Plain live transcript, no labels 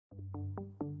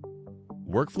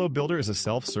Workflow Builder is a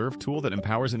self-serve tool that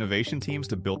empowers innovation teams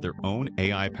to build their own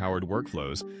AI-powered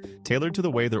workflows tailored to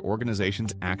the way their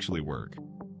organizations actually work.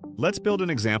 Let's build an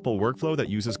example workflow that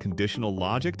uses conditional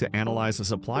logic to analyze a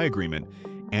supply agreement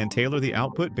and tailor the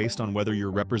output based on whether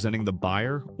you're representing the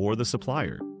buyer or the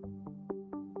supplier.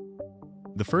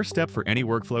 The first step for any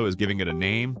workflow is giving it a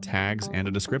name, tags, and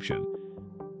a description.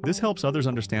 This helps others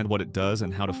understand what it does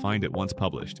and how to find it once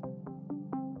published.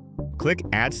 Click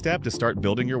Add Step to start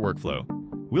building your workflow.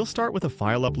 We'll start with a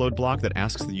file upload block that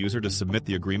asks the user to submit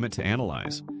the agreement to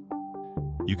analyze.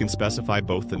 You can specify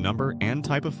both the number and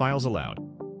type of files allowed.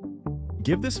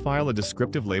 Give this file a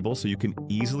descriptive label so you can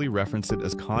easily reference it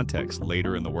as context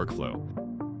later in the workflow.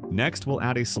 Next, we'll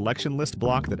add a selection list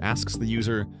block that asks the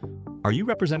user, "Are you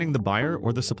representing the buyer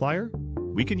or the supplier?"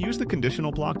 We can use the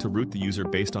conditional block to route the user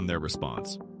based on their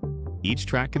response. Each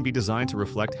track can be designed to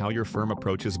reflect how your firm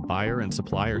approaches buyer and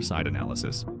supplier side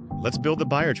analysis. Let's build the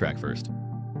buyer track first.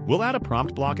 We'll add a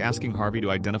prompt block asking Harvey to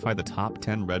identify the top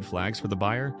 10 red flags for the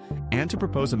buyer and to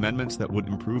propose amendments that would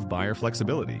improve buyer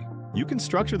flexibility. You can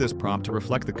structure this prompt to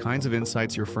reflect the kinds of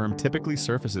insights your firm typically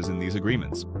surfaces in these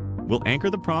agreements. We'll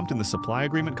anchor the prompt in the supply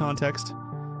agreement context.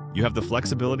 You have the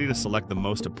flexibility to select the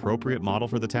most appropriate model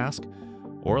for the task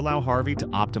or allow Harvey to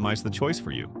optimize the choice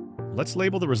for you. Let's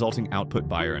label the resulting output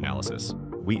buyer analysis.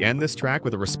 We end this track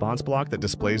with a response block that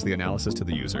displays the analysis to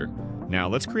the user. Now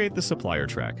let's create the supplier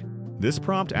track. This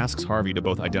prompt asks Harvey to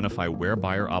both identify where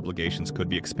buyer obligations could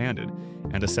be expanded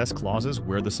and assess clauses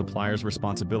where the supplier's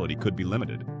responsibility could be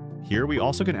limited. Here we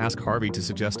also can ask Harvey to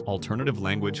suggest alternative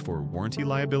language for warranty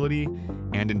liability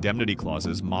and indemnity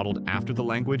clauses modeled after the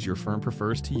language your firm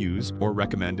prefers to use or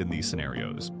recommend in these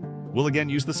scenarios. We'll again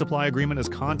use the supply agreement as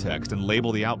context and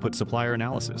label the output supplier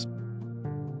analysis.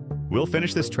 We'll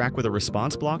finish this track with a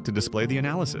response block to display the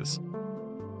analysis.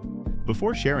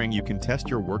 Before sharing, you can test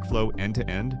your workflow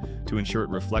end-to-end to ensure it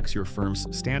reflects your firm's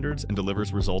standards and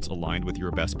delivers results aligned with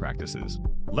your best practices.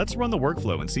 Let's run the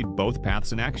workflow and see both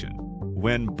paths in action.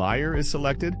 When buyer is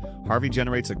selected, Harvey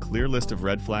generates a clear list of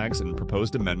red flags and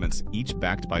proposed amendments, each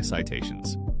backed by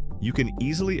citations. You can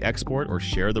easily export or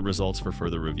share the results for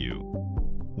further review.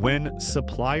 When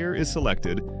supplier is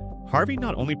selected, Harvey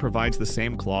not only provides the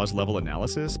same clause-level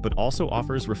analysis, but also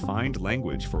offers refined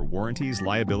language for warranties,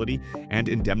 liability, and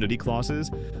indemnity clauses,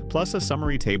 plus a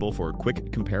summary table for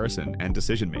quick comparison and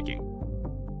decision-making.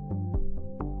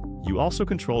 You also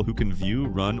control who can view,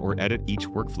 run, or edit each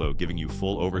workflow, giving you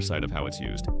full oversight of how it's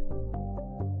used.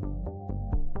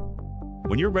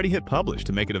 When you're ready, hit Publish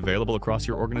to make it available across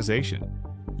your organization.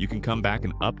 You can come back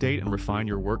and update and refine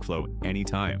your workflow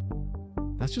anytime.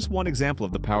 That's just one example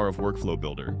of the power of Workflow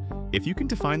Builder. If you can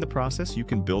define the process, you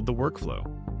can build the workflow.